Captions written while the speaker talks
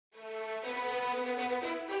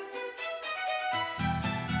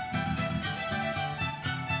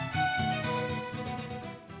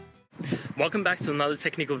Welcome back to another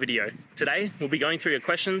technical video. Today, we'll be going through your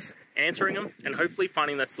questions, answering them, and hopefully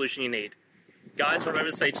finding that solution you need. Guys, remember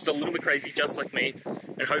to stay just a little bit crazy just like me,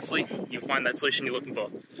 and hopefully you'll find that solution you're looking for.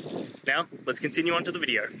 Now, let's continue on to the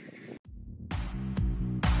video.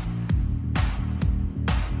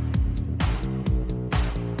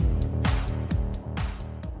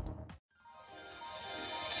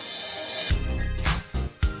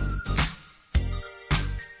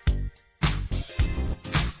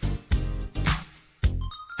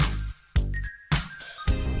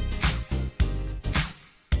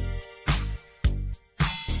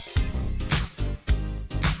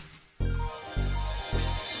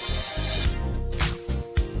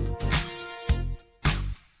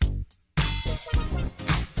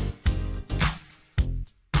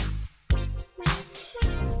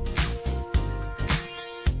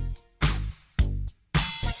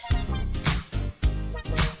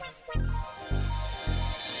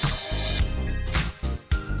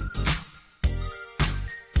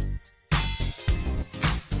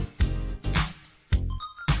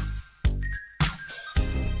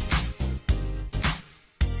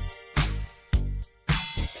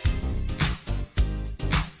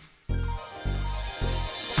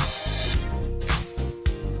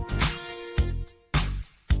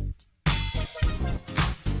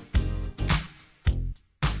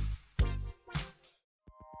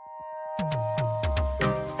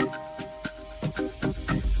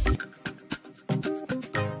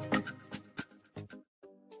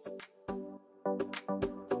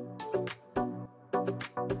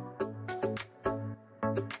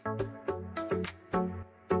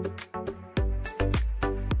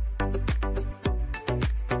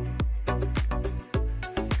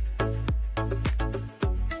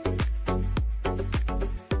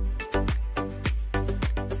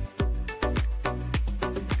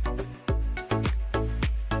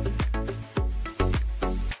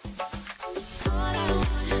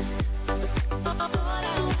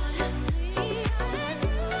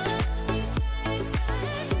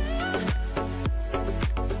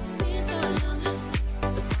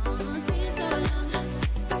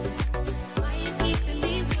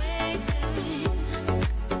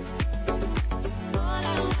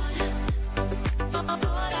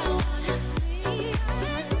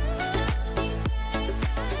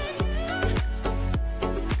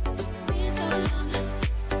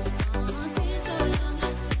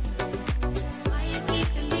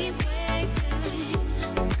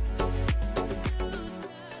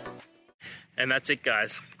 And that's it,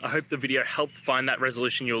 guys. I hope the video helped find that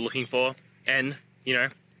resolution you were looking for. And,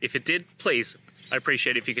 if it did, please, I'd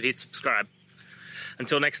appreciate it if you could hit subscribe.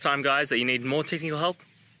 Until next time, guys, that you need more technical help,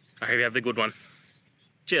 I hope you have a good one.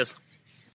 Cheers.